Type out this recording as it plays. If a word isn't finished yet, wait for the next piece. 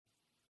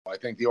I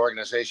think the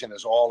organization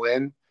is all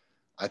in.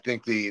 I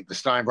think the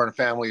Steinbrenner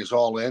family is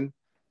all in,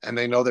 and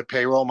they know that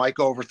payroll might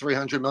go over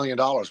 $300 million.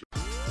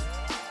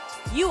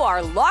 You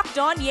are Locked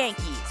On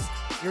Yankees,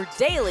 your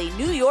daily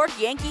New York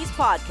Yankees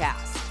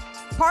podcast.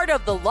 Part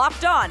of the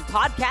Locked On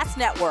Podcast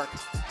Network,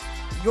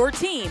 your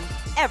team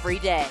every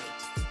day.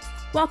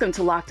 Welcome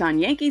to Locked On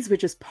Yankees,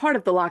 which is part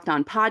of the Locked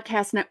On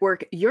Podcast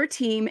Network, your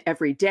team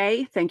every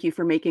day. Thank you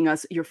for making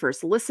us your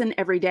first listen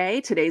every day.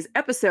 Today's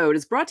episode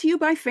is brought to you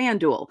by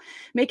FanDuel.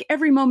 Make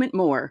every moment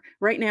more.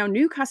 Right now,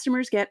 new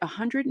customers get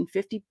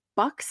 $150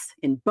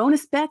 in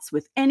bonus bets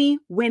with any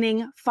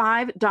winning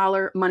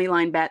 $5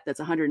 moneyline bet. That's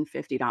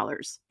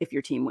 $150 if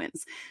your team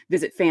wins.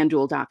 Visit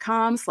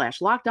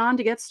FanDuel.com/LockedOn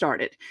to get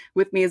started.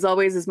 With me, as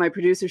always, is my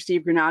producer,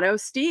 Steve Granado.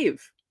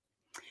 Steve,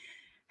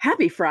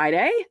 happy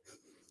Friday.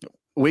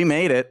 We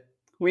made it.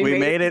 We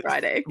made it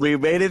Friday. We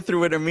made it through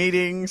winter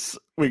meetings.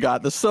 We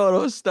got the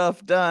Soto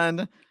stuff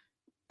done.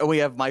 And we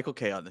have Michael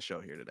K on the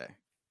show here today.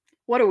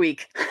 What a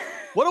week.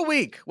 What a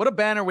week. What a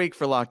banner week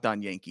for Locked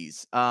On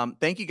Yankees.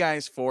 Thank you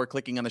guys for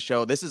clicking on the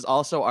show. This is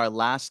also our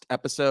last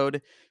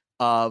episode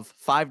of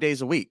 5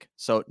 days a week.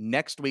 So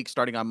next week,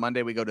 starting on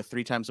Monday, we go to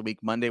 3 times a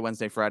week, Monday,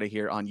 Wednesday, Friday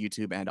here on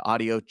YouTube and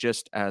audio,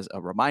 just as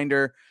a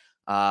reminder.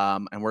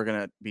 And we're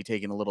going to be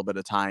taking a little bit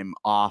of time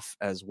off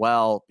as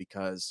well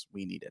because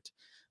we need it.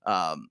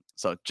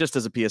 So just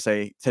as a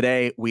PSA,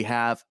 today we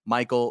have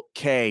Michael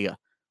K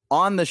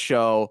on the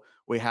show.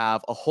 We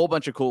have a whole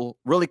bunch of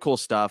really cool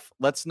stuff.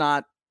 Let's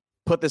not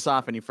put this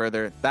off any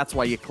further. That's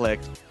why you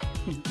clicked.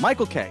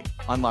 Michael K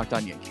on Locked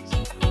On Yankees.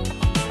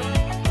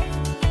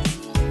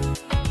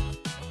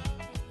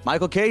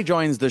 Michael K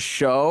joins the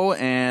show.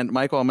 And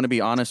Michael, I'm going to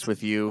be honest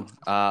with you.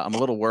 I'm a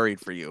little worried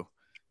for you.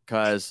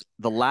 Because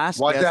the last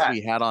guest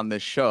we had on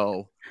this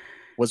show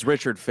was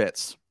Richard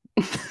Fitz.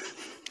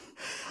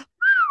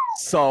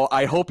 So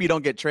I hope you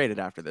don't get traded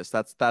after this.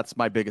 That's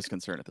my biggest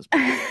concern at this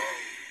point.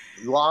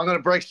 Well, I'm going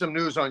to break some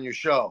news on your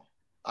show.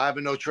 I have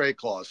a no trade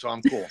clause, so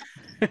I'm cool.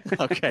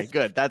 Okay,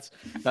 good. That's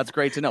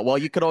great to know. Well,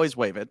 you could always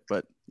waive it,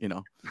 but I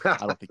don't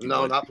think you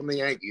No, would. not from the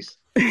Yankees.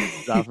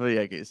 Not from the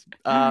Yankees.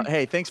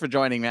 Hey, thanks for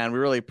joining, man. We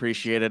really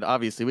appreciate it.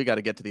 Obviously, we got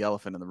to get to the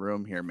elephant in the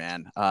room here,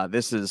 man.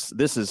 This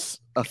is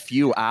a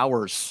few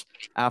hours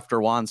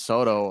after Juan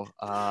Soto.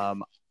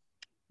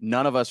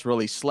 None of us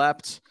really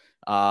slept.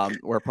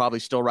 We're probably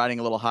still riding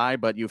a little high,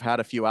 but you've had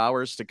a few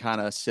hours to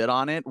kind of sit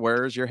on it.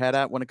 Where's your head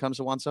at when it comes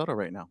to Juan Soto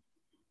right now?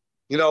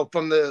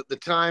 From the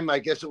time, I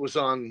guess it was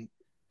on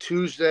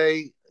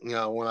Tuesday,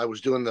 when I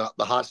was doing the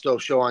hot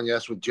stove show on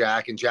Yes with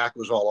Jack, and Jack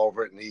was all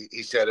over it, and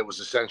he said it was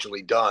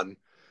essentially done.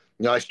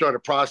 I started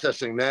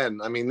processing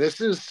then. I mean,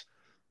 this is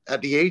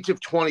at the age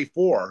of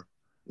 24.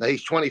 Now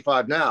he's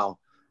 25 now.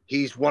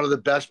 He's one of the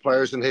best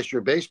players in the history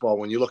of baseball.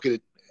 When you look at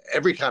it,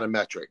 every kind of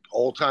metric,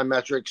 old-time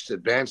metrics,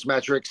 advanced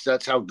metrics,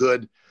 that's how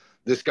good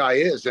this guy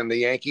is. And the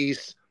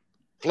Yankees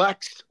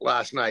flexed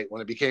last night when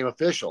it became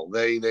official.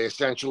 They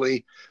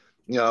essentially,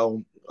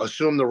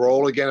 assumed the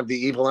role again of the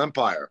evil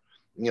empire,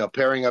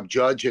 pairing up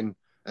Judge and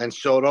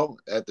Soto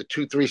at the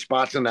 2-3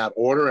 spots in that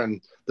order,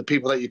 and the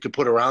people that you could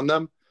put around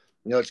them.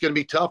 It's going to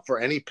be tough for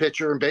any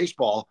pitcher in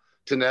baseball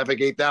to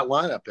navigate that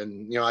lineup.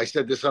 And, I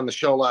said this on the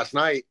show last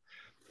night,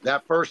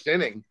 that first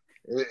inning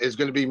is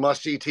going to be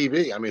must-see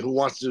TV. I mean, who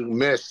wants to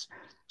miss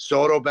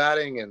Soto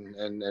batting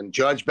and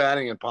Judge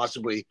batting and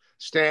possibly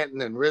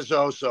Stanton and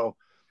Rizzo? So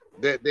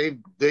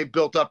they've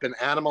built up an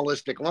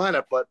animalistic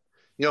lineup, but,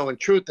 in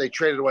truth, they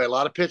traded away a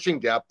lot of pitching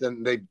depth,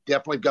 and they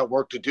definitely got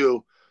work to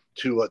do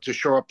to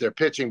shore up their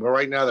pitching. But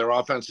right now, their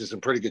offense is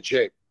in pretty good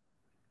shape.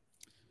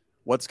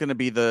 What's going to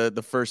be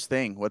the first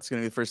thing? What's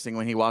going to be the first thing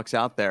when he walks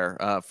out there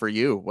for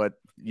you? What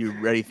you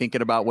ready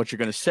thinking about what you're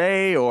going to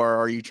say, or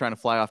are you trying to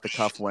fly off the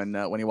cuff when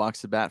he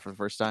walks the bat for the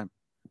first time?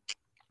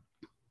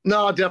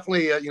 No,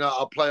 definitely.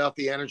 I'll play off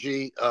the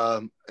energy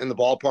in the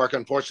ballpark.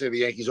 Unfortunately,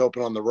 the Yankees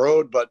open on the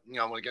road, but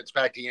when it gets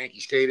back to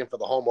Yankee Stadium for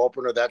the home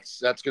opener, that's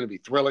going to be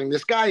thrilling.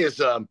 This guy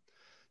is,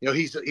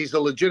 he's a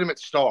legitimate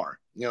star.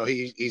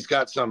 He's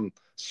got some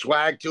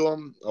swag to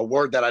him, a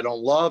word that I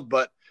don't love,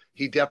 but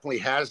he definitely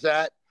has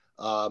that.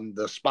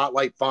 The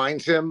spotlight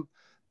finds him,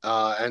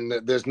 and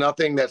there's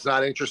nothing that's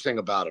not interesting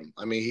about him.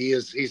 I mean,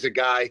 he's a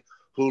guy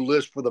who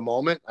lives for the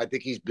moment. I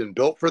think he's been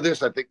built for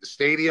this. I think the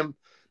stadium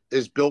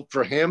is built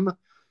for him.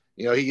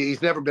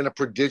 He's never been a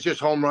prodigious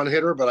home run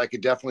hitter, but I could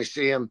definitely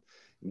see him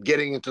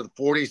getting into the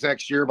 40s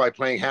next year by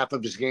playing half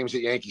of his games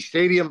at Yankee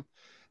Stadium.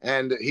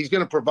 And he's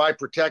going to provide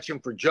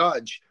protection for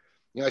Judge.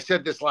 I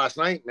said this last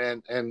night,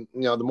 and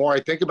the more I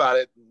think about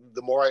it,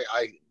 the more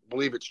I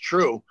believe it's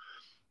true.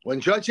 When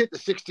Judge hit the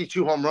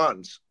 62 home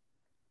runs,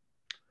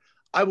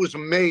 I was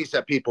amazed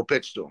that people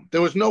pitched to him.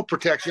 There was no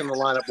protection in the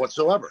lineup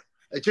whatsoever.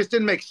 It just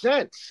didn't make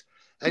sense.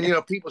 And,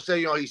 people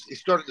say, he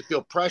started to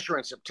feel pressure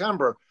in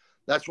September.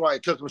 That's why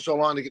it took him so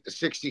long to get to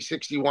 60,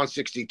 61,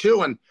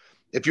 62. And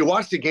if you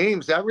watch the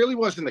games, that really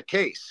wasn't the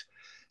case.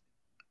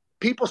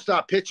 People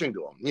stopped pitching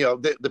to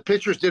him. The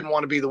pitchers didn't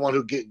want to be the one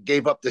who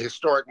gave up the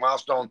historic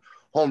milestone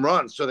home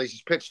runs, so they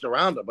just pitched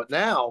around him. But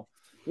now,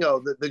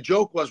 the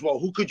joke was, well,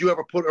 who could you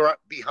ever put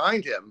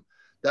behind him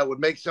that would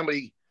make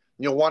somebody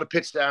want to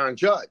pitch to Aaron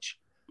Judge.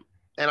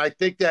 And I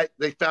think that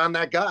they found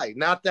that guy.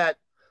 Not that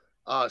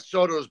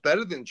Soto is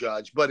better than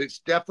Judge, but it's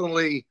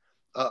definitely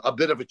a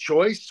bit of a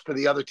choice for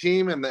the other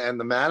team and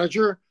the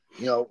manager.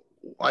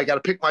 I got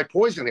to pick my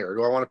poison here.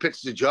 Do I want to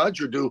pitch to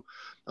Judge, or do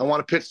I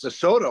want to pitch to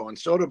Soto? And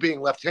Soto being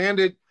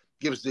left-handed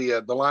gives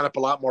the lineup a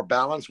lot more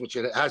balance, which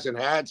it hasn't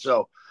had.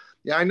 So,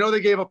 yeah, I know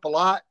they gave up a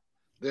lot.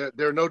 There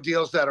are no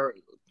deals that are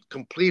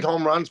complete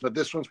home runs, but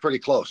this one's pretty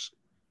close.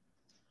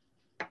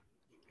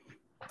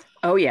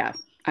 Oh, yeah,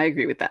 I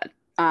agree with that.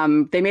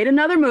 They made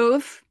another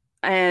move,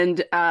 and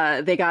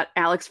they got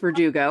Alex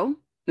Verdugo,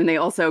 and they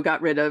also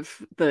got rid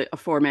of the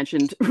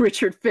aforementioned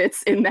Richard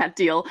Fitz in that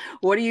deal.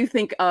 What do you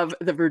think of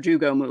the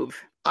Verdugo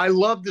move? I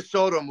love the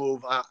Soto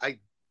move. I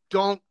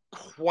don't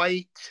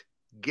quite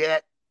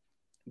get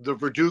the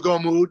Verdugo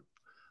mood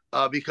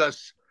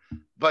because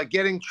by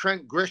getting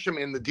Trent Grisham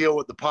in the deal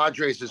with the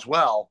Padres as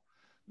well,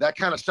 that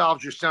kind of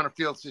solves your center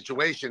field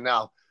situation.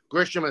 Now,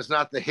 Grisham is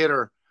not the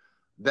hitter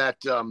that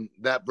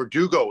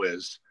Verdugo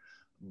is,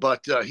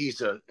 but he's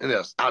an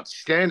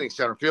outstanding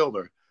center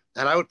fielder.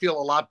 And I would feel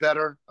a lot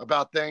better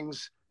about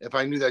things if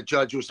I knew that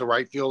Judge was the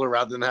right fielder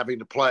rather than having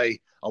to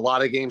play a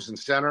lot of games in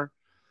center.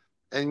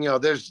 And,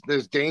 there's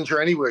danger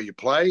anywhere you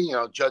play.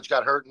 Judge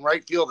got hurt in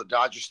right field at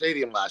Dodger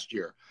Stadium last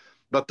year.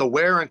 But the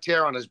wear and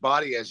tear on his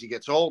body as he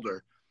gets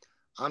older,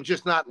 I'm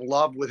just not in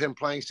love with him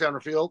playing center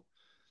field.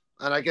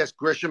 And I guess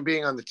Grisham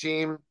being on the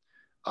team,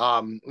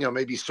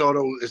 maybe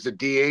Soto is the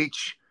DH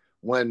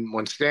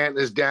when Stanton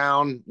is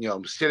down,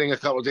 sitting a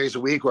couple of days a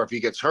week, or if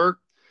he gets hurt.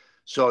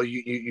 So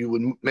you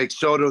would make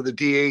Soto the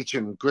DH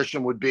and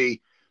Grisham would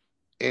be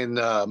in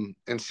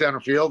center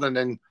field, and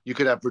then you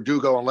could have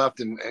Verdugo on left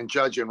and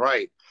Judge in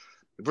right.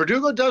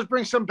 Verdugo does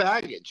bring some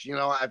baggage.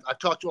 I've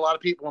talked to a lot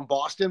of people in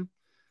Boston,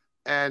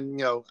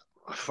 and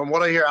from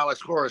what I hear,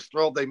 Alex Cora is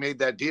thrilled they made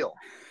that deal.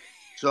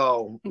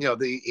 So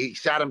he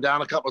sat him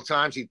down a couple of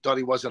times. He thought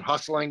he wasn't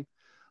hustling.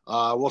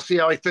 We'll see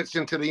how he fits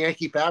into the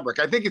Yankee fabric.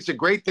 I think it's a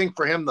great thing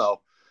for him,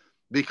 though,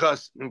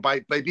 because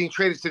by being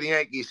traded to the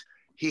Yankees,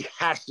 he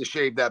has to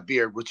shave that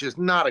beard, which is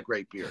not a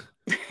great beard.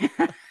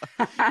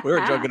 We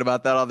were joking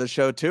about that on the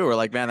show too. We're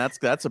like, man,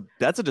 that's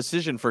a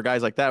decision for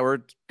guys like that. We're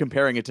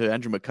comparing it to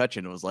Andrew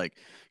McCutchen. It was like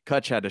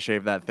Kutch had to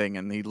shave that thing,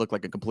 and he looked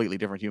like a completely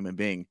different human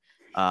being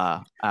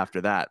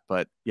after that.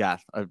 But yeah,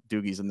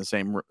 Doogie's in the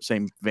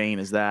same vein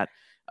as that.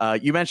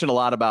 You mentioned a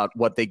lot about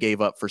what they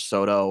gave up for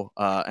Soto,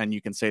 and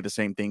you can say the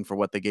same thing for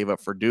what they gave up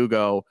for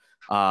Verdugo.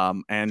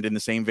 And in the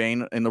same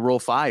vein, in the Rule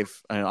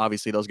 5, and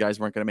obviously those guys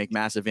weren't going to make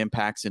massive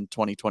impacts in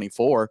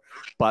 2024,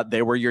 but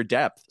they were your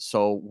depth.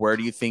 So where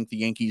do you think the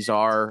Yankees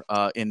are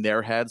in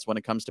their heads when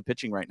it comes to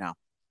pitching right now?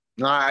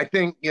 No, I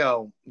think,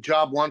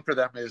 job one for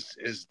them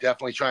is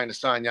definitely trying to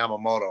sign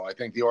Yamamoto. I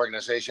think the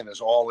organization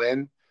is all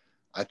in.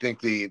 I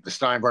think the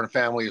Steinbrenner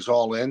family is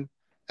all in,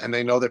 and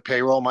they know their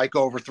payroll might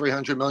go over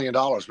 $300 million,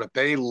 but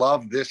they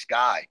love this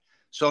guy.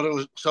 So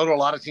do a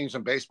lot of teams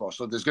in baseball.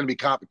 So there's going to be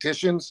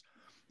competitions.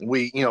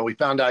 We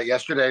found out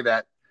yesterday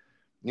that,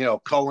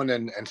 Cohen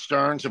and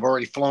Stearns have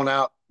already flown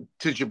out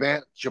to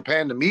Japan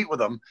to meet with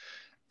them,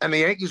 and the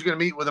Yankees are going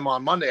to meet with them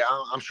on Monday.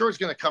 I'm sure it's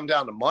going to come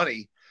down to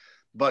money,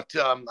 but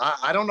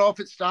I don't know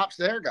if it stops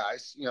there,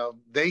 guys.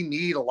 They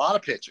need a lot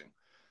of pitching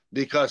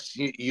because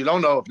you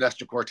don't know if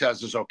Nestor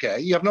Cortez is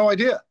okay. You have no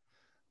idea.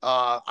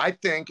 I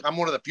think I'm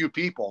one of the few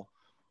people,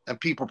 and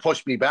people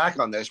push me back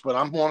on this, but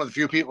I'm one of the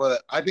few people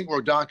that I think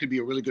Rodon could be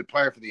a really good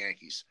player for the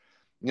Yankees.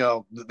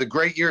 The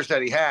great years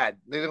that he had,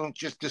 they don't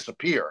just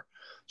disappear.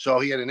 So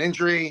he had an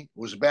injury. It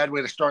was a bad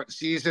way to start the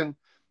season.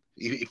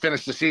 He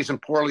finished the season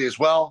poorly as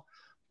well.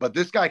 But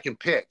this guy can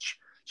pitch.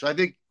 So I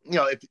think,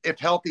 if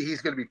healthy,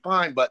 he's going to be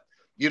fine. But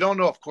you don't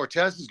know if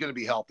Cortez is going to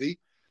be healthy.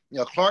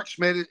 Clark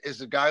Schmidt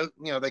is a guy,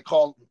 they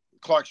call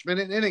Clark Schmidt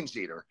an innings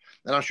eater.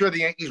 And I'm sure the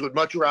Yankees would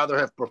much rather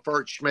have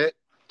preferred Schmidt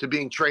to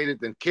being traded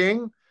than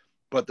King.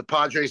 But the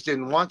Padres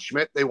didn't want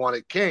Schmidt. They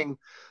wanted King.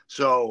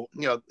 So,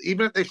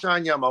 even if they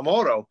sign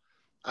Yamamoto,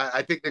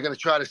 I think they're going to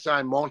try to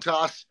sign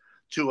Montas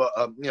to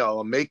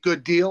a make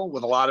good deal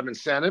with a lot of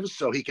incentives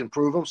so he can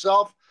prove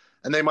himself.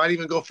 And they might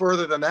even go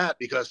further than that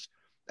because,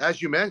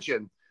 as you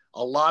mentioned,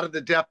 a lot of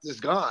the depth is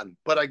gone.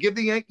 But I give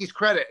the Yankees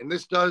credit, and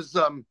this does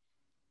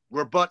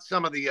rebut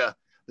some of the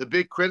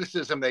big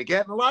criticism they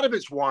get, and a lot of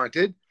it's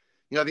warranted.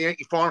 The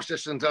Yankee farm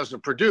system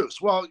doesn't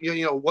produce. Well,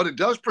 what it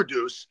does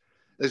produce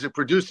is it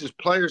produces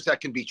players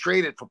that can be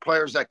traded for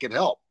players that can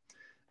help.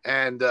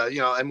 And,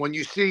 and when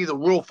you see the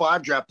Rule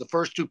 5 draft, the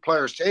first two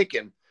players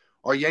taken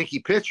are Yankee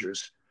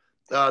pitchers.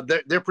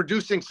 They're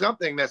producing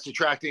something that's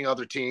attracting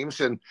other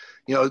teams. And,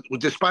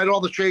 despite all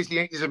the trades the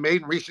Yankees have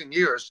made in recent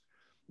years,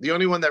 the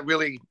only one that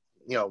really,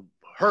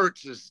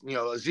 hurts is,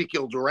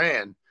 Ezekiel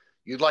Duran.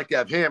 You'd like to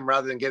have him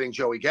rather than getting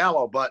Joey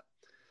Gallo. But,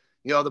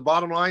 the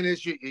bottom line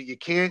is you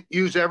can't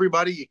use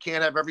everybody. You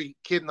can't have every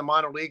kid in the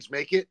minor leagues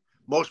make it.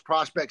 Most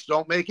prospects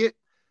don't make it.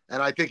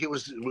 And I think it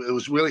was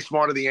really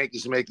smart of the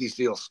Yankees to make these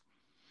deals.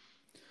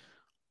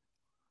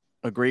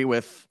 Agree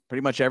with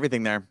pretty much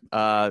everything there.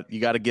 You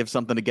got to give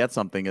something to get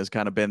something has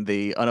kind of been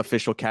the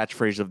unofficial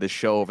catchphrase of this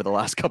show over the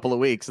last couple of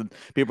weeks. And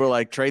people are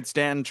like, trade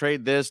Stanton,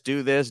 trade this,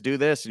 do this, do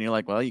this. And you're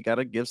like, well, you got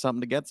to give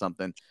something to get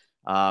something.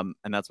 And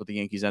that's what the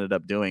Yankees ended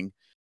up doing.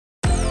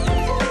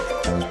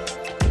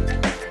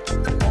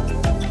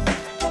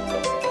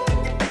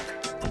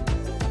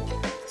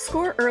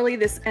 Score early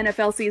this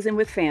NFL season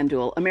with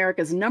FanDuel,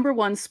 America's #1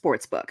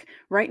 sportsbook.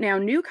 Right now,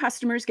 new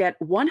customers get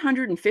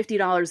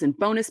 $150 in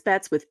bonus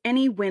bets with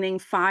any winning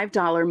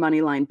 $5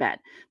 moneyline bet.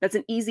 That's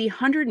an easy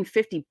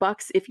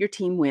 $150 if your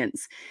team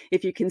wins.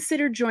 If you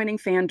consider joining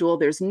FanDuel,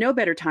 there's no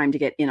better time to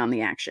get in on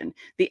the action.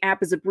 The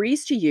app is a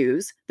breeze to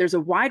use. There's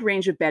a wide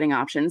range of betting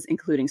options,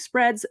 including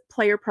spreads,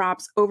 player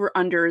props,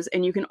 over-unders,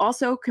 and you can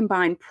also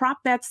combine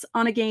prop bets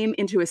on a game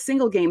into a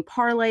single game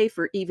parlay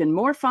for even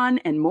more fun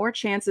and more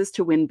chances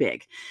to win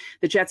big.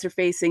 The Jets are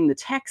facing the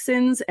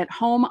Texans at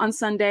home on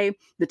Sunday.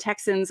 The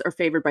Texans are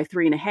favored by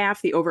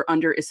 3.5. The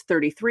over-under is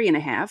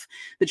 33.5.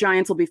 The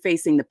Giants will be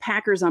facing the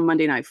Packers on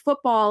Monday Night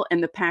Football,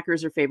 and the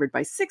Packers are favored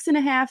by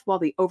 6.5, while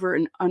the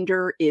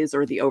over-under is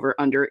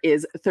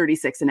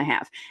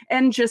 36.5.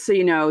 And just so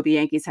you know, the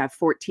Yankees have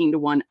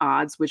 14-1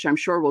 odds, which I'm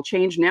sure will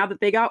change now that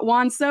they got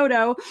Juan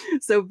Soto.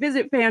 So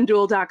visit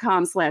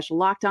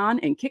FanDuel.com/lockedon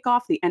and kick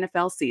off the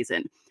NFL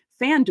season.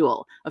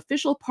 FanDuel,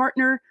 official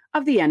partner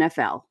of the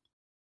NFL.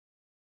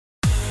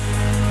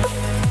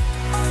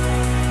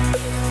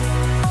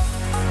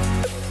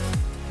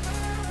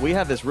 We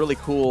have this really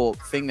cool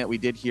thing that we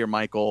did here,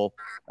 Michael.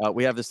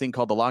 We have this thing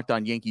called the Locked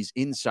On Yankees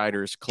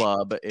Insiders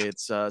Club.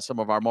 It's some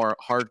of our more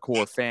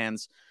hardcore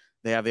fans.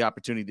 They have the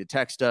opportunity to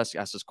text us,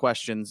 ask us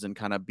questions, and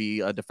kind of be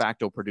a de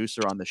facto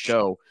producer on the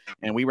show.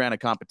 And we ran a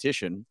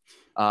competition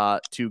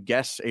to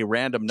guess a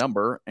random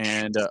number.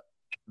 And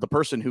the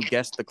person who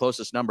guessed the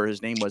closest number,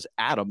 his name was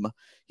Adam.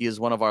 He is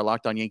one of our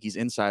Locked On Yankees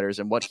insiders.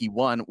 And what he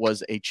won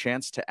was a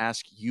chance to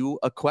ask you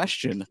a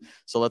question.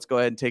 So let's go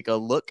ahead and take a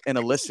look and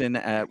a listen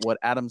at what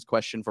Adam's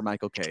question for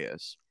Michael K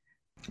is.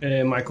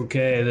 Hey, Michael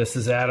K. This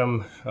is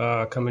Adam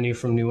coming to you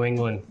from New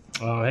England.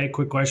 Hey,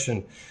 quick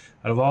question.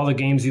 Out of all the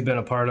games you've been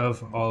a part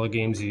of, all the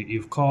games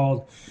you've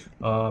called,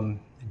 do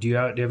you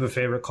have a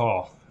favorite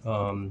call?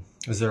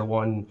 Is there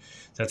one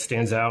that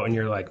stands out and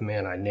you're like,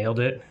 man, I nailed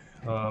it?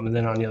 And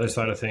then on the other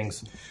side of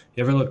things,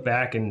 you ever look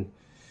back and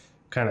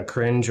kind of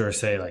cringe or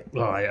say like,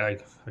 oh, I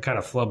kind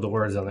of flubbed the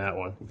words on that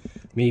one?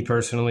 Me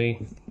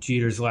personally,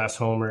 Jeter's last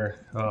homer,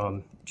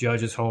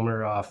 Judge's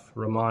homer off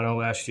Romano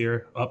last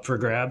year, up for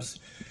grabs,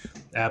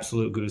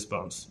 absolute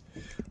goosebumps.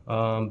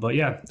 But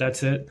yeah,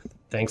 that's it.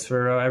 Thanks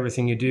for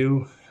everything you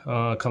do,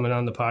 coming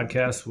on the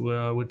podcast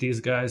with these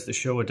guys, the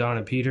show with Don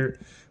and Peter.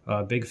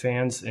 Big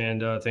fans,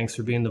 and thanks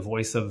for being the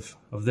voice of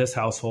this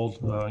household,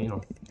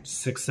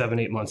 6, 7,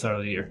 8 months out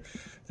of the year.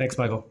 Thanks,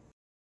 Michael.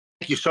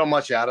 Thank you so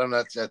much, Adam.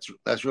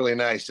 That's really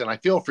nice, and I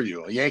feel for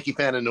you, a Yankee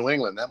fan in New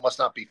England. That must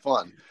not be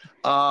fun.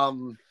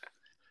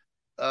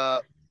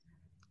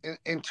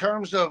 In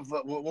terms of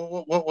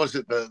what was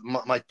it?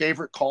 My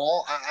favorite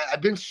call. I've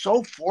been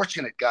so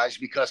fortunate, guys,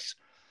 because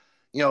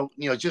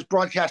just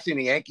broadcasting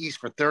the Yankees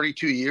for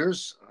 32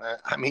 years.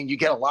 I mean, you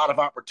get a lot of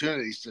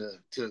opportunities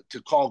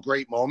to call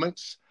great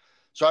moments.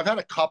 So I've had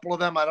a couple of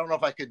them. I don't know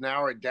if I could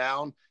narrow it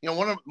down.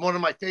 One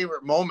of my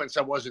favorite moments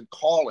I wasn't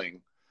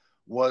calling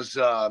was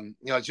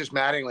just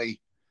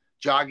Mattingly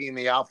jogging in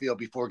the outfield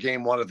before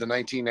Game 1 of the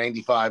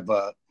 1995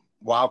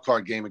 wild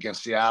card game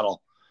against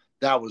Seattle.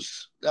 That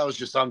was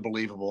just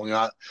unbelievable.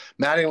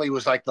 Mattingly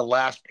was like the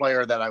last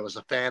player that I was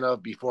a fan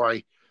of before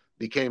I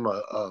became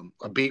a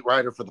beat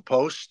writer for the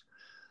Post,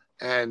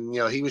 and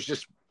he was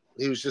just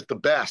the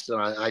best. And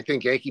I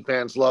think Yankee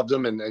fans loved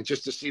him, and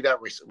just to see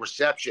that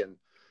reception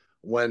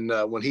when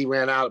he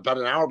ran out about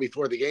an hour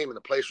before the game and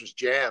the place was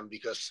jammed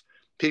because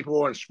people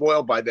weren't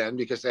spoiled by then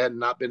because they had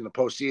not been in the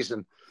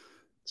postseason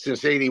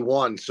since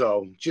 '81.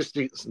 So just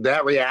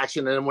that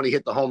reaction, and then when he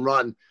hit the home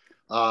run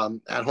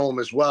at home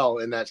as well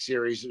in that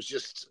series, it was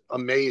just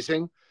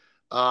amazing.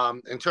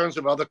 In terms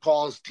of other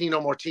calls,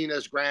 Tino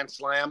Martinez grand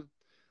slam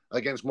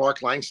against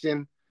Mark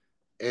Langston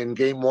in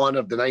Game 1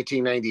 of the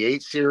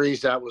 1998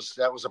 series, that was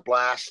a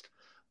blast.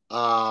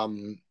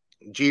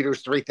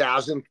 Jeter's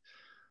 3,000th.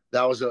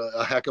 That was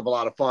a heck of a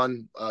lot of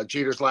fun.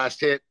 Jeter's last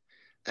hit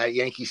at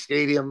Yankee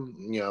Stadium,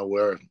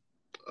 where,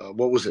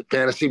 what was it?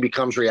 Fantasy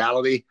becomes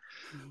reality.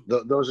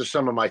 Those are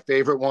some of my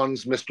favorite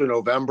ones. Mr.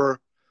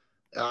 November.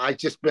 A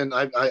kid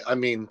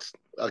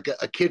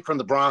from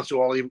the Bronx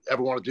who all he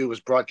ever wanted to do was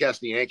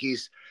broadcast the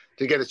Yankees.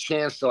 To get a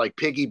chance to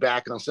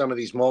piggyback on some of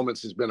these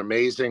moments has been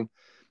amazing.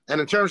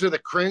 And in terms of the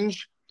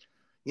cringe,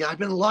 I've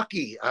been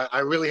lucky.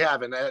 I really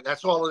have. And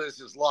that's all it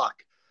is luck.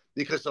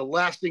 Because the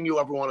last thing you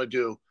ever want to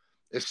do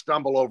is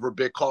stumble over a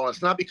big call. And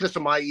it's not because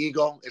of my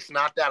ego. It's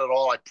not that at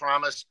all. I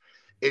promise.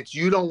 It's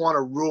you don't want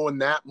to ruin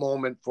that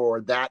moment for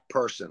that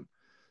person.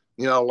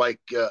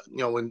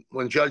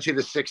 When Judge hit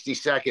his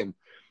 62nd,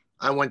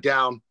 I went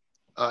down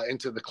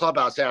into the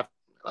clubhouse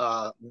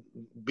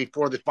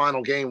before the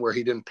final game where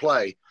he didn't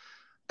play.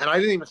 And I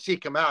didn't even see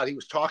him out. He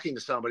was talking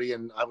to somebody,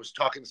 and I was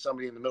talking to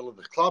somebody in the middle of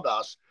the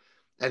clubhouse.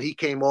 And he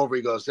came over.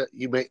 He goes,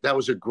 that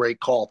was a great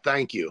call.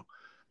 Thank you.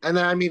 And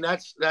then, I mean,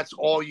 that's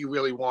all you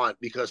really want,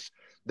 because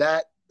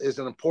that is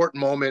an important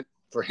moment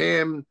for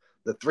him.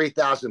 The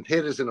 3,000th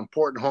hit is an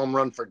important home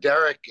run for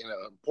Derek in an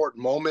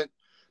important moment.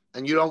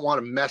 And you don't want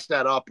to mess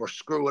that up or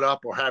screw it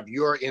up or have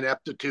your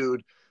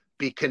ineptitude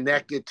be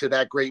connected to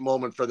that great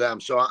moment for them.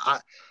 So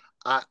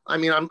I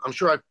mean, I'm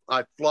sure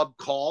I've flubbed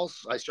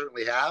calls. I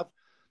certainly have,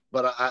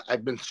 but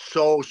I've been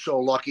so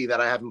lucky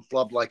that I haven't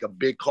flubbed like a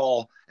big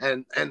call.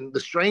 And the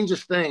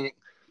strangest thing,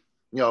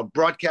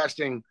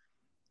 broadcasting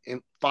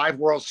in 5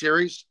 World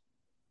Series,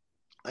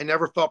 I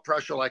never felt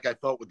pressure like I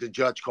felt with the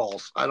Judge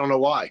calls. I don't know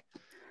why.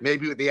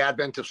 Maybe with the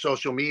advent of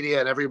social media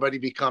and everybody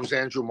becomes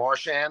Andrew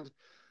Marchand,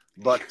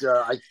 but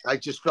I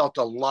just felt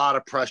a lot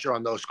of pressure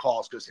on those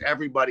calls because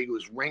everybody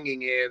was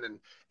ringing in and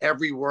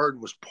every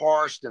word was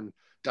parsed and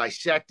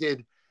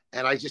dissected,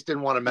 and I just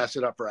didn't want to mess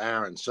it up for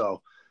Aaron.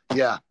 So,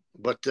 yeah,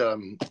 but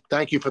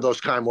thank you for those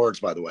kind words,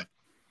 by the way.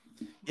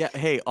 Yeah.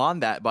 Hey,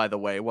 on that, by the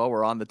way, while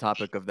we're on the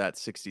topic of that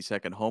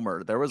 60-second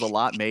homer, there was a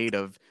lot made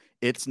of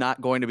it's not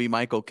going to be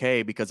Michael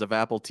K because of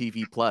Apple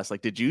TV Plus.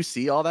 Like, did you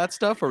see all that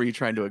stuff, or were you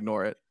trying to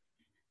ignore it?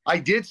 I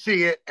did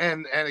see it,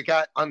 and it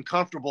got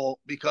uncomfortable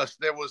because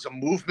there was a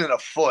movement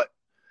afoot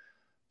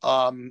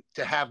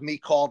to have me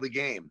call the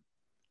game.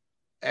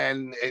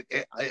 And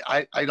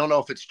I don't know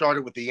if it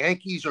started with the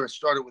Yankees or it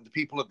started with the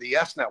people at the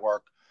Yes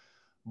Network.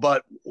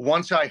 But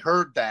once I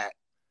heard that,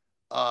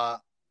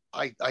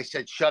 I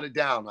said, shut it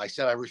down. I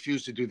said, I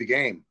refuse to do the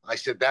game. I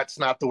said, that's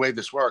not the way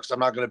this works. I'm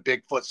not going to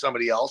Bigfoot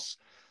somebody else.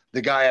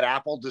 The guy at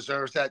Apple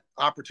deserves that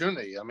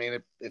opportunity. I mean,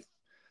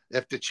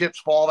 if the chips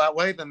fall that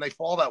way, then they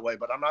fall that way.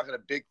 But I'm not going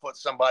to Bigfoot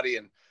somebody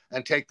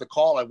and take the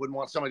call. I wouldn't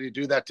want somebody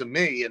to do that to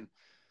me. And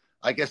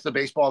I guess the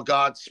baseball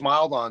god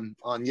smiled on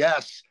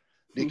Yes,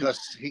 because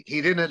he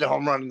didn't hit a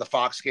home run in the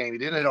Fox game. He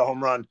didn't hit a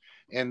home run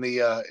in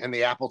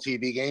the Apple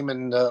TV game,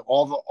 and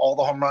all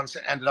the home runs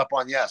ended up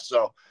on Yes.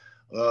 So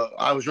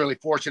I was really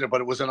fortunate,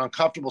 but it was an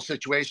uncomfortable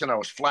situation. I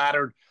was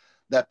flattered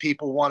that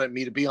people wanted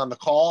me to be on the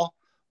call,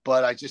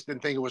 but I just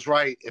didn't think it was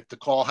right. If the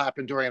call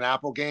happened during an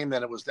Apple game,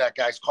 then it was that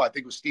guy's call. I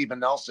think it was Steven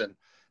Nelson,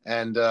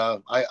 and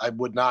I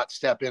would not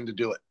step in to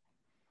do it.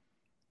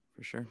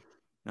 For sure.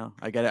 No,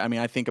 I get it. I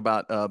mean, I think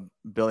about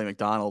Billy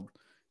McDonald.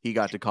 He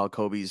got to call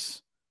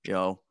Kobe's,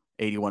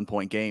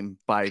 81-point game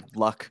by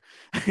luck.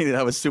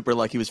 That was super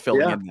luck. He was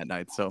filling in that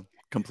night, so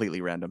completely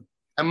random.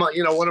 And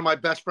one of my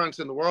best friends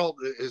in the world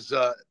is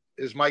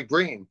Mike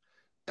Green,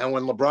 and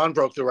when LeBron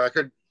broke the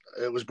record,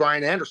 it was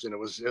Brian Anderson. It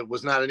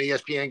was not an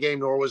ESPN game,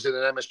 nor was it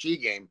an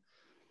MSG game.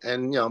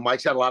 And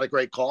Mike's had a lot of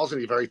great calls,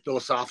 and he's very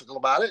philosophical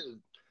about it.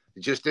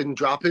 It just didn't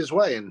drop his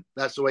way, and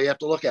that's the way you have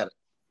to look at it.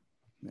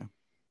 Yeah.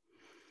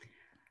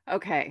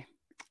 Okay,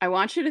 I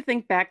want you to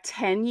think back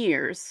 10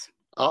 years.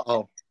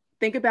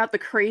 Think about the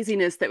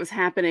craziness that was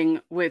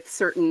happening with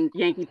certain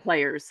Yankee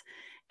players.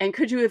 And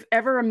could you have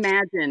ever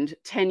imagined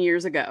 10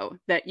 years ago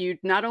that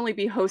you'd not only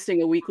be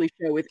hosting a weekly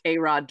show with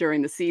A-Rod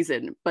during the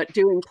season, but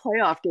doing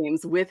playoff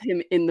games with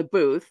him in the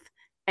booth?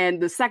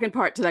 And the second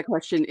part to that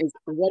question is,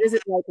 what is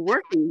it like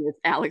working with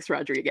Alex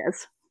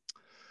Rodriguez?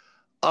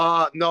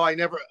 No, I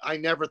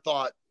never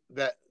thought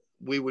that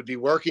we would be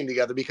working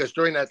together, because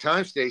during that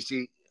time,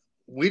 Stacey,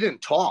 we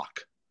didn't talk.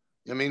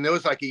 I mean, there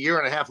was like a year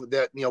and a half with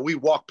that, we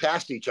walked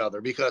past each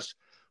other, because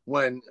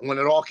when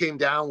it all came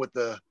down with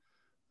the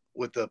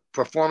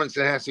performance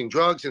enhancing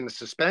drugs and the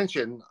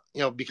suspension,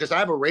 because I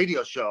have a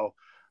radio show,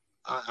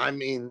 I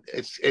mean,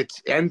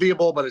 it's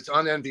enviable, but it's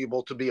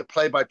unenviable to be a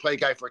play-by-play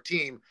guy for a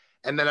team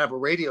and then have a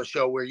radio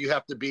show where you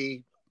have to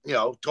be,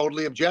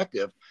 totally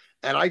objective.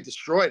 And I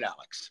destroyed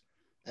Alex.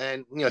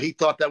 And, he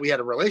thought that we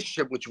had a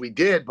relationship, which we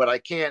did, but I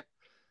can't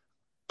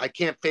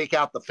fake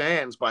out the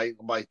fans by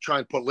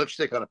trying to put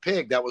lipstick on a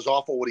pig. That was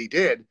awful what he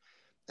did.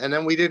 And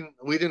then we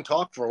didn't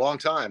talk for a long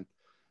time.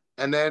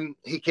 And then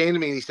he came to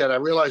me and he said, I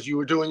realized you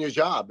were doing your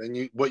job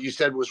and what you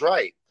said was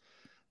right.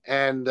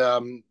 And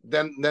then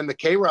the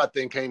K-Rod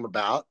thing came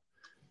about,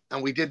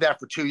 and we did that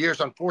for 2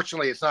 years.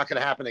 Unfortunately, it's not going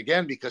to happen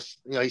again because,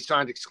 he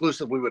signed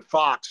exclusively with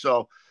Fox.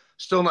 So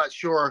still not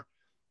sure.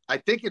 I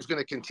think it's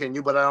going to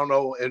continue, but I don't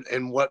know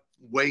in what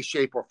way,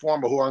 shape, or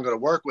form, or who I'm going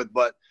to work with.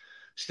 But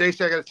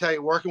Stacey, I got to tell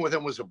you, working with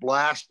him was a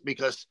blast,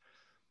 because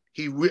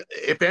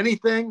if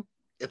anything,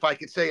 if I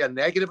could say a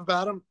negative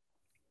about him,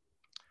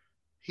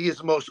 he is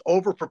the most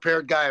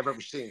over-prepared guy I've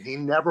ever seen. He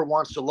never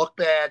wants to look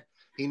bad.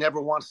 He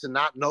never wants to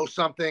not know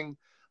something.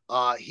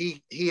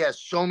 He has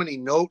so many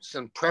notes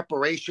and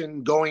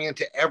preparation going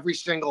into every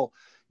single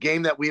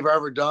game that we've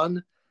ever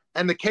done.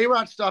 And the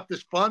K-Rod stuff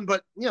is fun,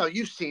 but,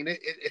 you've seen it.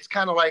 It's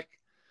kind of like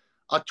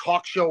a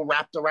talk show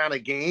wrapped around a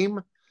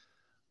game.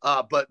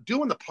 But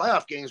doing the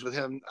playoff games with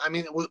him, I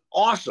mean, it was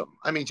awesome.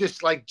 I mean,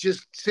 just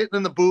sitting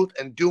in the booth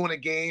and doing a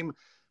game,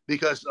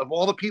 because of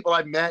all the people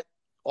I've met,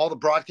 all the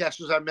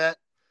broadcasters I've met,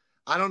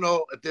 I don't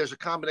know if there's a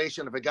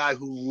combination of a guy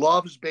who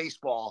loves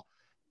baseball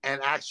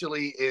and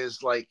actually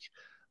is like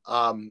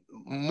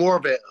more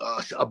of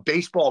a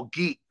baseball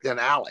geek than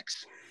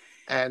Alex.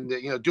 And,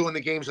 doing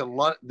the games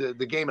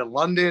the game in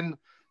London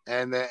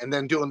and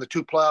then doing the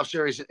 2 playoff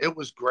series, it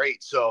was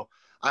great. So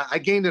I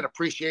gained an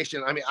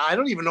appreciation. I mean, I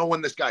don't even know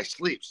when this guy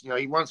sleeps.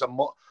 He runs a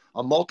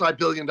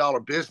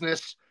multi-billion-dollar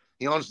business.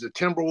 He owns the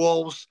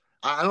Timberwolves.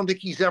 I don't think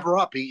he's ever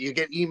up. You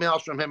get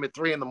emails from him at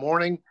 3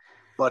 a.m,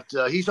 but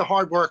he's a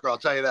hard worker. I'll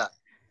tell you that.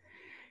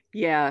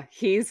 Yeah,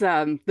 he's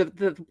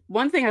the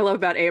one thing I love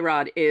about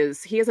A-Rod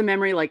is he has a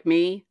memory like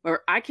me,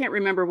 or I can't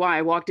remember why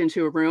I walked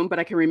into a room, but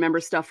I can remember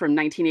stuff from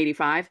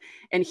 1985,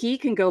 and he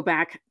can go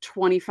back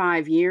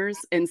 25 years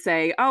and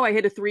say, "Oh, I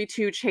hit a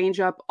 3-2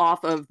 changeup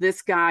off of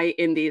this guy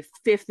in the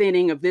 5th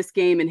inning of this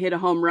game and hit a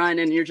home run,"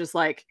 and you're just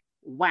like,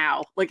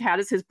 "Wow, like how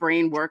does his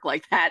brain work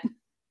like that?"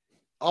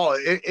 Oh,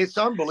 it's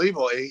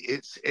unbelievable.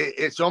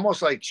 It's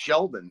almost like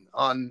Sheldon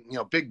on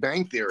Big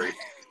Bang Theory.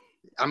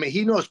 I mean,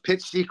 he knows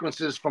pitch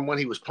sequences from when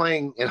he was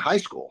playing in high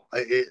school.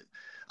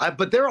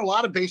 But there are a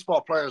lot of baseball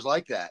players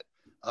like that.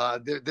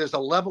 There's a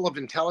level of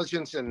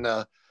intelligence and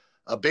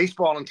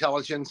baseball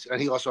intelligence,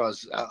 and he also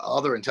has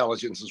other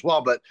intelligence as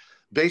well. But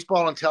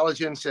baseball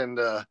intelligence and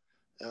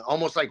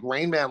almost like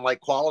Rain Man-like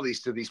qualities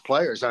to these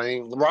players. I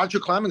mean, Roger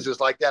Clemens is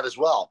like that as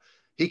well.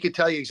 He could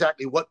tell you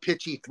exactly what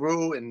pitch he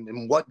threw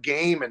and what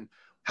game and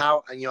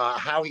how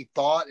he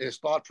thought, his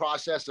thought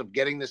process of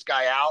getting this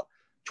guy out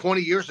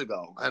 20 years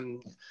ago.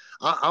 And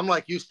I'm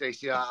like you,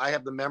 Stacey. I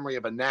have the memory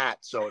of a gnat,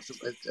 so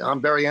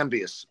I'm very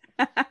envious.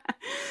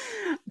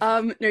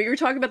 No, you were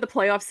talking about the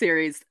playoff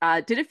series.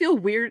 Did it feel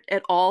weird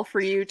at all for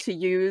you to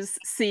use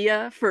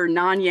Sia for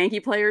non-Yankee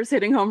players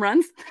hitting home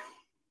runs?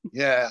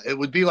 Yeah, it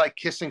would be like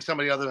kissing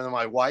somebody other than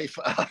my wife.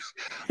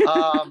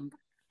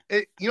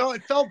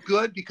 It felt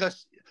good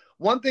because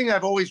one thing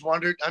I've always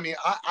wondered, I mean,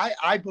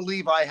 I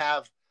believe I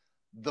have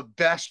the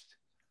best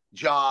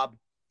job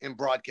in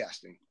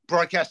broadcasting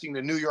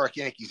the New York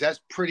Yankees. That's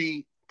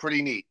pretty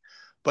neat.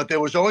 But there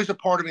was always a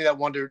part of me that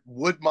wondered,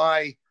 would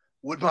my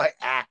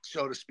act,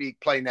 so to speak,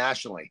 play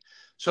nationally?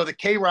 So the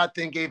K-Rod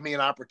thing gave me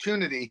an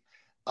opportunity.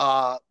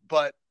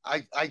 But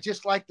I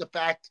just like the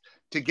fact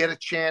to get a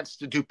chance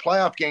to do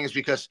playoff games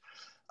because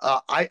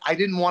I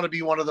didn't want to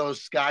be one of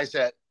those guys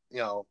that,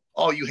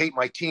 oh, you hate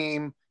my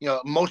team.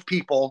 Most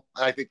people,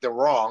 and I think they're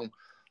wrong,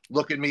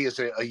 look at me as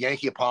a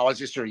Yankee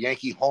apologist or a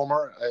Yankee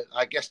homer.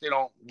 I guess they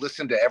don't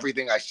listen to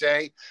everything I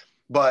say.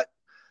 But,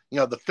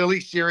 the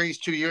Philly series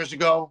 2 years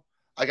ago,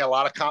 I got a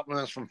lot of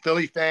compliments from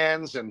Philly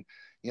fans. And,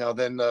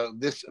 then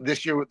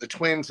this year with the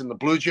Twins and the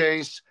Blue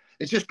Jays,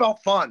 it just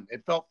felt fun.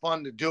 It felt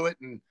fun to do it.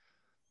 And,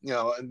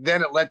 and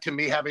then it led to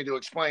me having to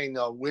explain,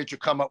 where'd you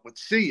come up with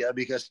Sia?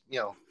 Because,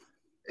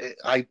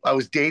 I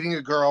was dating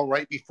a girl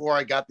right before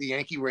I got the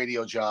Yankee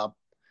radio job.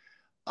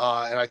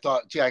 And I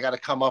thought, gee, I got to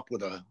come up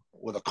with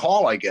a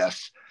call, I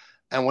guess.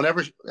 And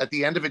whenever at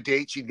the end of a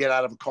date, she'd get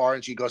out of a car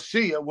and she'd go,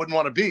 "See ya, wouldn't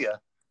want to be ya."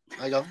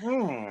 I go,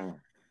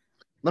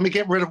 let me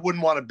get rid of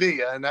 "wouldn't want to be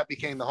ya," and that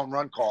became the home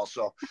run call.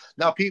 So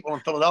now people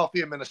in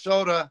Philadelphia,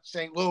 Minnesota,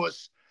 St.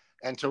 Louis,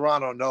 and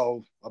Toronto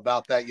know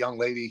about that young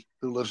lady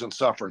who lives in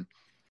Suffern.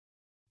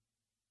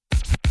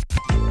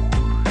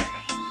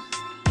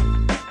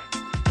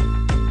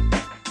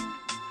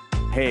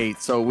 Hey,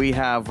 so we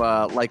have,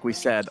 like we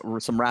said,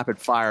 some rapid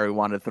fire we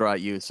wanted to throw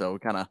at you. So we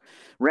kind of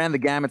ran the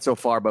gamut so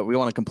far, but we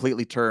want to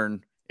completely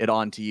turn it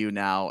on to you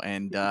now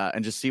and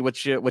just see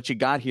what you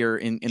got here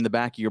in the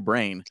back of your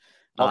brain.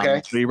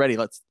 Okay. So are you ready?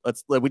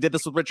 We did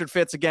this with Richard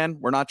Fitz again.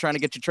 We're not trying to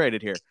get you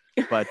traded here,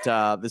 but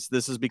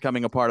this is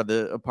becoming a part of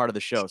the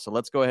show. So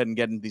let's go ahead and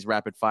get into these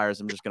rapid fires.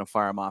 I'm just going to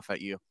fire them off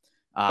at you.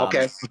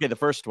 Okay. The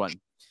first one.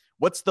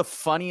 What's the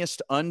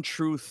funniest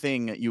untrue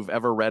thing you've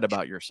ever read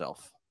about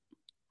yourself?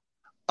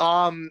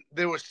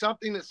 There was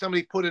something that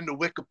somebody put into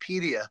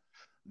Wikipedia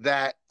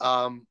that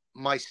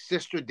my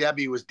sister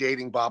Debbie was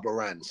dating Bob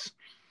Lorenz,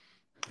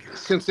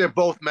 since they're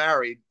both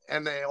married.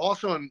 And they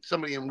also,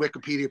 somebody in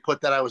Wikipedia put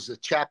that I was the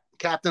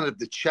captain of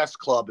the chess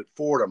club at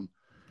Fordham.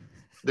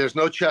 There's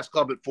no chess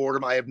club at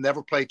Fordham. I have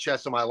never played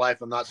chess in my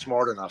life. I'm not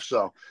smart enough.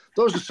 So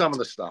those are some of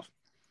the stuff.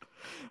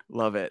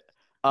 Love it.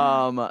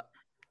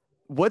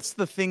 What's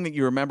the thing that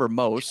you remember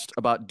most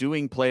about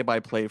doing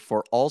play-by-play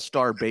for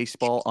All-Star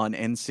Baseball on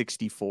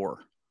N64?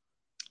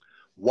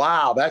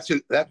 Wow,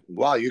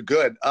 wow, you're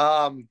good.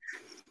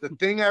 The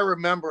thing I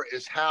remember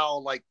is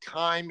how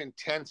time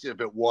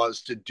intensive it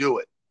was to do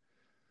it.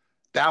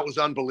 That was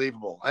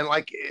unbelievable. And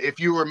if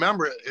you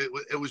remember,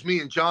 it was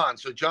me and John.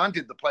 So John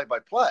did the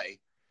play-by-play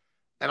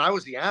and I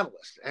was the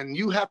analyst. And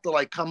you have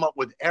to come up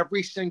with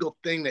every single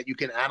thing that you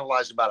can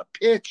analyze about a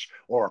pitch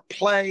or a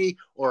play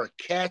or a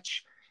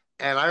catch.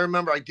 And I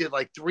remember I did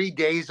 3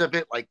 days of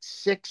it,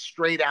 6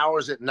 straight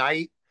hours at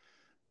night.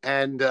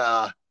 And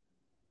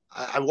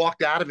I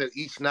walked out of it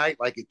each night,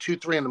 at 2,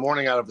 3 in the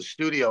morning out of the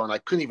studio, and I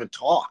couldn't even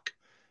talk.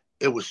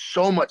 It was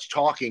so much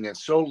talking and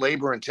so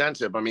labor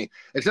intensive. I mean,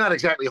 it's not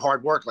exactly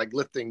hard work like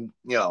lifting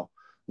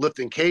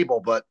cable,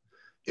 but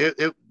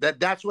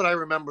that's what I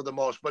remember the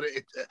most. But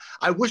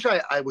I wish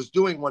I was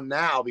doing one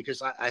now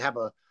because I have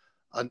a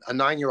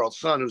 9-year-old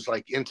son who's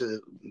into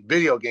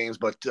video games,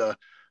 but they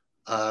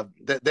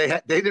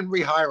didn't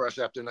rehire us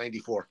after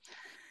 '94.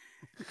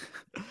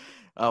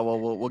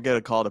 Well, we'll get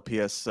a call to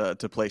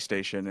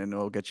PlayStation, and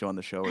we'll get you on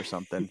the show or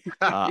something.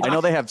 I know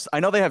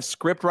they have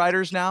script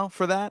writers now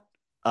for that.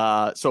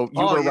 So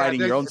you were writing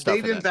your own stuff.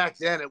 They didn't back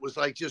then. It was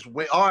like, just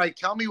wait. All right,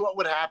 tell me what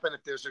would happen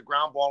if there's a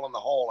ground ball in the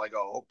hole. I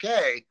go,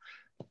 okay.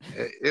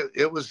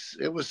 It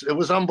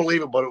was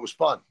unbelievable, but it was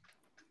fun.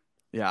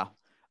 Yeah.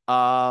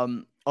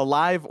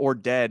 Alive or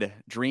dead,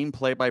 dream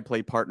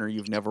play-by-play partner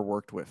you've never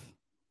worked with?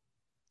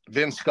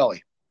 Vin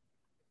Scully.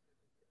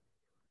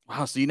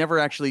 Wow, so you never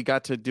actually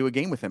got to do a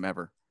game with him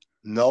ever?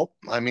 Nope.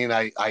 I mean,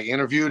 I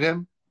interviewed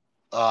him.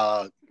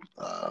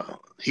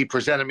 He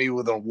presented me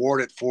with an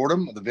award at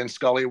Fordham, the Vin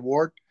Scully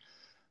Award.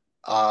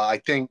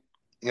 I think,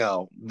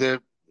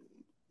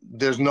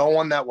 there's no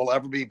one that will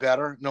ever be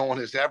better. No one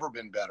has ever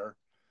been better.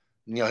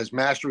 His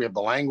mastery of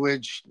the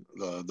language,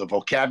 the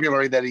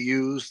vocabulary that he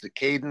used, the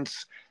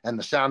cadence, and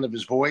the sound of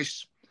his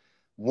voice.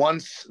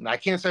 I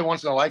can't say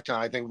once in a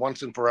lifetime. I think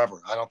once and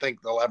forever. I don't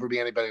think there'll ever be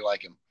anybody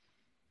like him.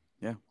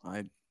 Yeah,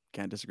 I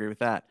can't disagree with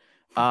that.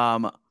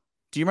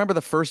 Do you remember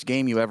the first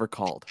game you ever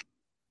called?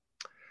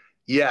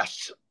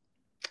 Yes.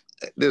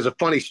 There's a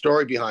funny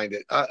story behind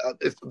it.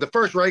 It's the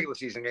first regular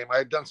season game.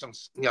 I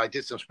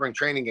did some spring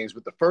training games,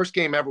 but the first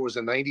game ever was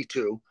in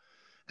 '92,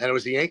 and it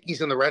was the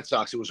Yankees and the Red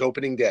Sox. It was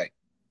opening day.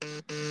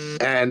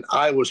 And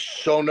I was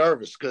so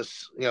nervous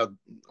because,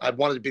 I'd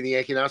wanted to be the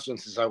Yankee announcer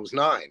since I was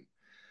 9.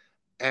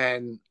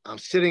 And I'm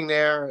sitting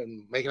there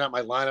and making out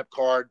my lineup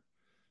card,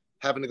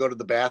 having to go to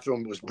the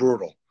bathroom. It was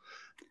brutal.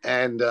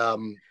 And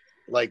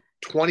like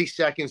 20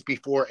 seconds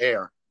before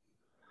air,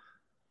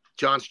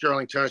 John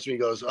Sterling turns to me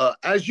and goes,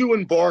 as you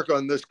embark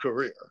on this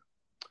career,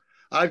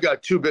 I've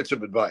got 2 bits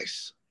of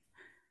advice.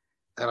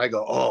 And I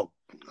go, oh,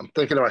 I'm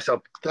thinking to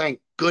myself,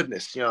 thank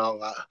goodness,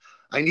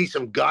 I need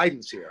some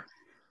guidance here.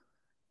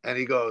 And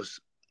he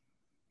goes,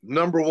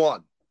 number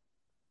 1,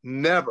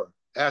 never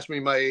ask me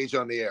my age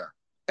on the air,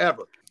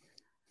 ever.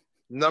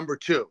 Number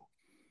 2,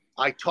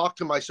 I talk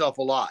to myself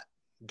a lot.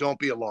 Don't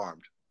be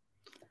alarmed.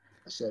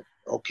 I said,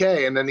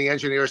 okay. And then the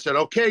engineer said,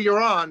 okay, you're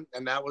on.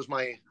 And that was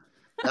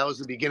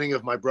the beginning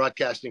of my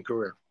broadcasting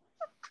career.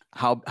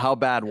 How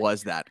bad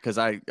was that? Because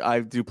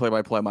I do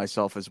play-by-play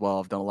myself as well.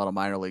 I've done a lot of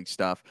minor league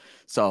stuff.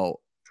 So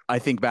I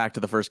think back to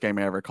the first game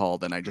I ever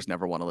called, and I just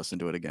never want to listen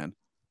to it again.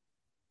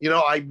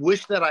 I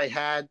wish that I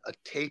had a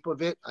tape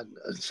of it.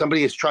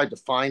 Somebody has tried to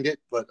find it,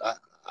 but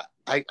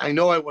I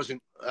know I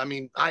wasn't. I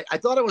mean, I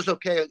thought it was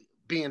okay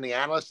being the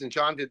analyst, and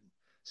John did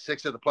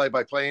 6 of the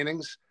play-by-play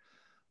innings,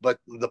 but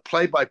the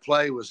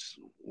play-by-play was,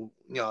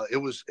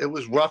 it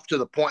was rough to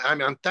the point. I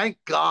mean, thank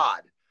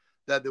God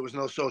that there was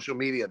no social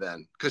media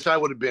then, because I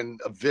would have been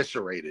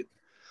eviscerated.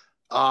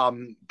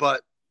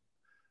 But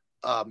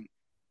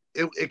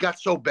it got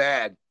so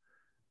bad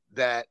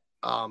that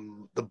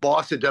the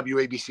boss at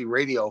WABC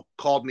Radio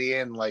called me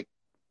in like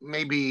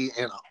maybe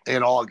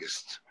in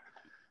August.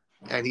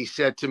 And he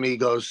said to me, he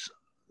goes,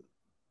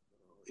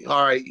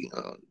 all right,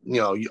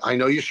 I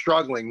know you're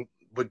struggling,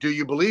 but do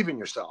you believe in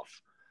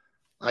yourself?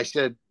 I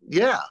said,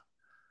 yeah.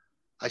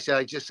 I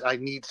said, I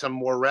need some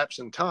more reps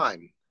and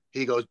time.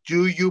 He goes,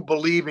 do you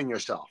believe in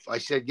yourself? I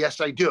said, yes,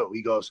 I do.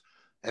 He goes,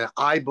 and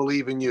I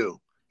believe in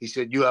you. He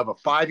said, you have a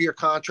 5-year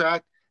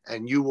contract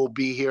and you will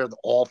be here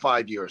all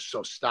 5 years.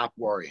 So stop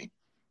worrying.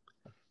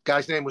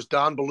 Guy's name was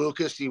Don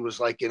Balukas. He was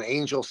like an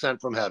angel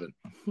sent from heaven.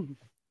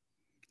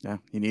 Yeah,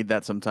 you need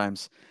that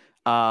sometimes.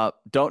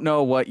 Don't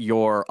know what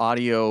your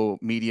audio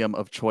medium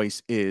of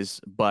choice is,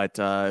 but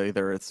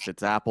either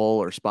it's Apple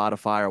or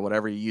Spotify or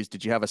whatever you use.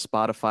 Did you have a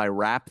Spotify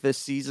Wrap this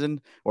season,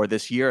 or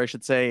this year, I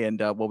should say? And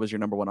what was your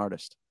number 1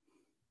 artist?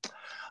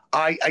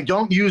 I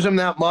don't use them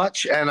that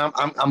much, and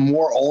I'm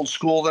more old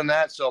school than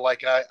that. So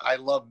like I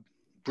love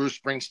Bruce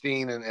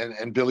Springsteen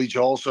and Billy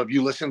Joel. So if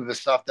you listen to the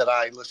stuff that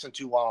I listen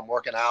to while I'm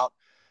working out,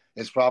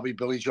 it's probably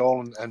Billy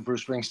Joel and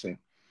Bruce Springsteen.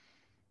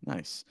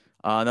 Nice.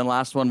 And then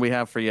last one we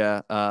have for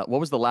you. What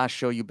was the last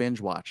show you binge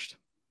watched?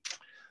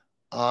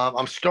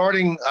 I'm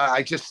starting.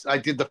 I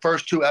did the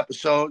first 2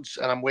 episodes,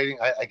 and I'm waiting.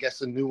 I guess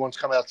the new one's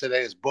coming out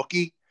today. Is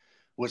Bookie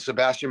with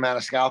Sebastian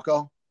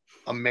Maniscalco.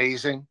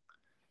 Amazing,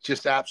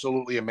 just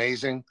absolutely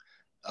amazing.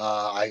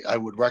 I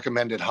would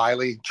recommend it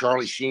highly.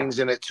 Charlie Sheen's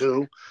in it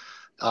too,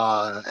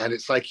 and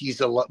it's like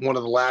he's one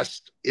of the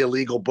last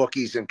illegal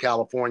bookies in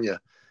California.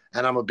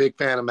 And I'm a big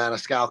fan of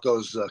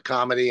Maniscalco's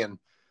comedy, and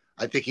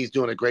I think he's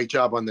doing a great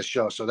job on this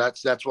show. So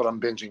that's what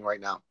I'm binging right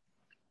now.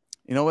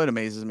 You know what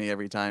amazes me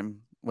every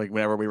time, like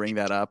whenever we ring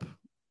that up,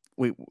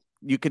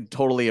 you could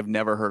totally have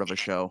never heard of a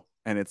show,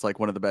 and it's like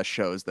one of the best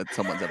shows that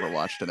someone's ever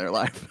watched in their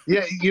life.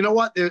 Yeah, you know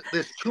what?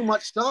 There's too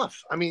much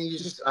stuff. I mean, you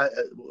just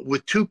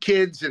with 2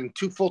 kids and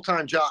 2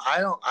 full-time jobs. I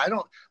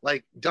don't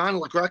like Don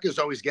LaGreca is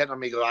always getting on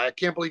me. Go, I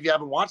can't believe you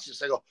haven't watched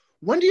this. I go,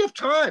 when do you have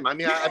time? I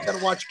mean, I've got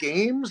to watch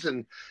games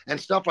and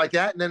stuff like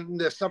that. And then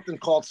there's something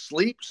called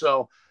sleep.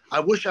 So I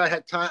wish I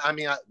had time. I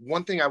mean,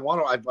 one thing I've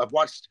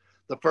watched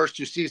the first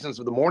 2 seasons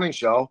of the morning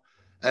show,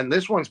 and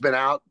this one's been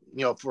out,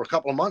 for a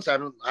couple of months. I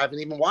haven't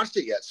even watched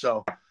it yet.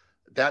 So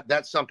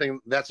that's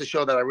a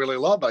show that I really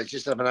love, but I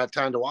just haven't had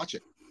time to watch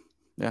it.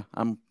 Yeah,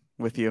 I'm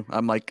with you.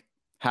 I'm like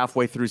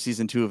halfway through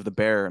season 2 of The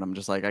Bear, and I'm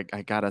just like,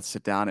 I gotta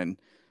sit down and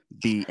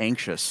be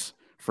anxious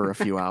for a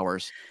few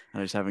hours.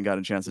 I just haven't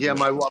gotten a chance to Yeah,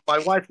 do it. my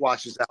wife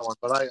watches that one,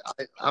 but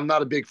I'm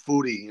not a big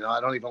foodie. You know, I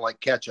don't even like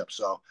ketchup,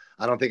 so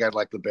I don't think I'd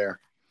like the bear.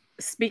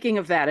 Speaking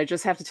of that, I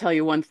just have to tell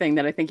you one thing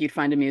that I think you'd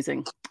find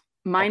amusing.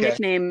 My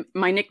nickname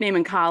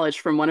in college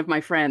from one of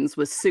my friends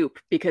was Soup,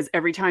 because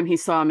every time he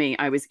saw me,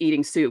 I was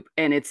eating soup.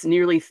 And it's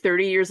nearly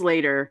 30 years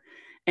later,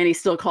 and he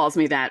still calls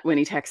me that when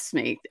he texts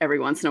me every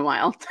once in a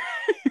while.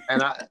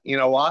 And you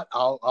know what?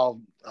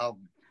 I'll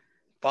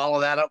follow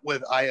that up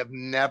with, I have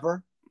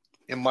never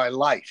in my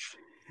life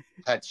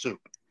had soup.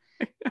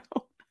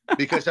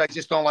 Because I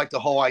just don't like the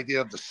whole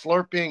idea of the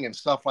slurping and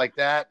stuff like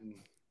that. And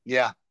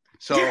yeah.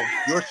 So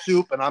you're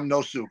soup and I'm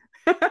no soup.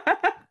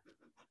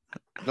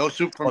 No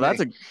soup for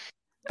me.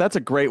 That's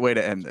a great way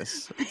to end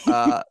this.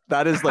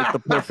 That is like the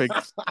perfect.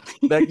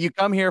 That you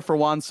come here for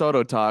Juan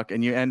Soto talk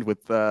and you end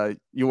with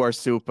you are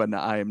soup and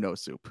I am no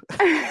soup.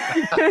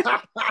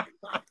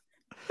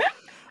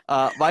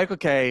 Michael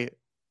K,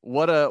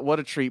 what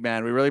a treat,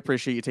 man. We really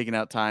appreciate you taking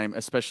out time,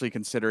 especially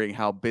considering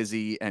how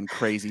busy and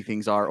crazy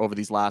things are over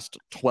these last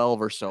 12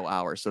 or so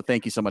hours. So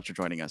thank you so much for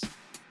joining us.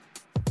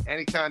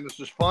 Anytime. This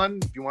was fun.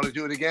 If you want to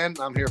do it again,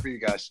 I'm here for you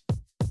guys.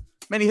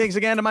 Many thanks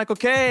again to Michael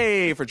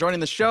K for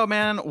joining the show,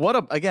 man. What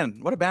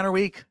a banner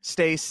week,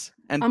 Stace.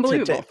 And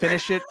to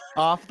finish it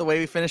off the way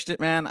we finished it,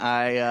 man,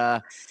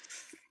 I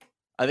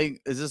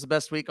think, is this the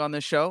best week on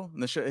this show, in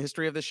the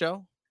history of the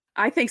show?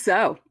 I think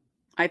so.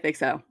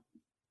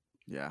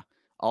 Yeah.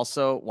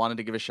 Also wanted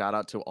to give a shout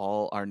out to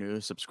all our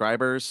new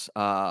subscribers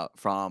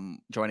from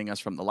joining us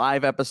from the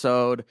live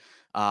episode,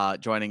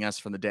 joining us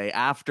from the day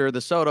after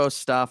the Soto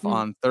stuff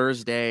on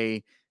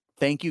Thursday.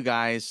 Thank you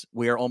guys.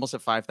 We are almost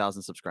at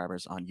 5,000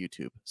 subscribers on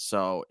YouTube.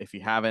 So if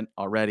you haven't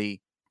already,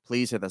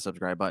 please hit that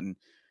subscribe button.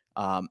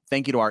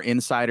 Thank you to our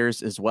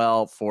insiders as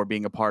well for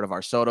being a part of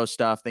our Soto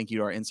stuff. Thank you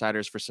to our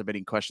insiders for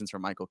submitting questions for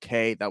Michael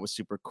K. That was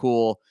super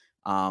cool.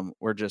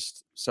 We're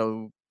just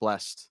so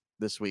blessed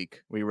this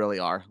week. We really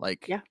are.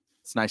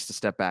 It's nice to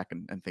step back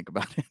and think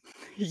about it.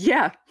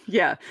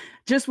 Yeah.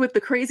 Just with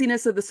the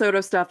craziness of the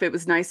Soto stuff, it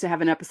was nice to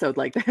have an episode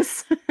like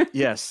this.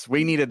 Yes,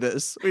 we needed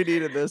this.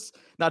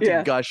 Not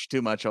to gush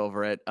too much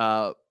over it.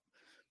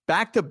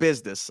 Back to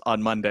business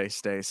on Monday,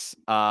 Stace.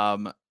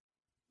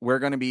 We're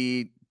going to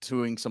be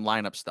doing some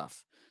lineup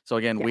stuff. So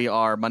again, we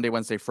are Monday,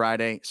 Wednesday,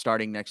 Friday,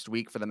 starting next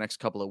week for the next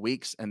couple of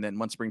weeks. And then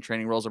once spring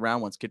training rolls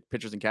around, once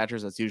pitchers and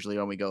catchers, that's usually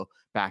when we go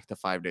back to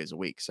 5 days a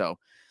week. So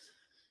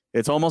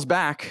it's almost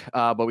back,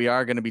 but we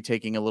are going to be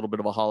taking a little bit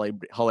of a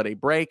holiday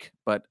break.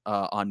 But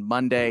on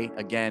Monday,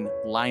 again,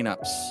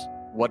 lineups.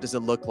 What does it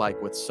look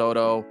like with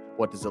Soto?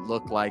 What does it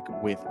look like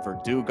with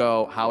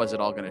Verdugo? How is it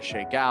all going to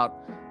shake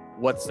out?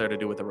 What's there to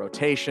do with the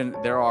rotation?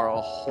 There are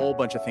a whole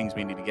bunch of things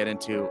we need to get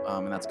into,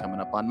 and that's coming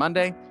up on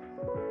Monday.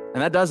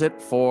 And that does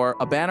it for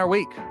a banner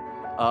week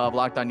of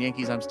Locked On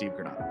Yankees. I'm Steve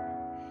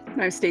Granado.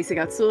 I'm Stacey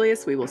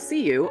Gotsoulias. We will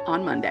see you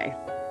on Monday.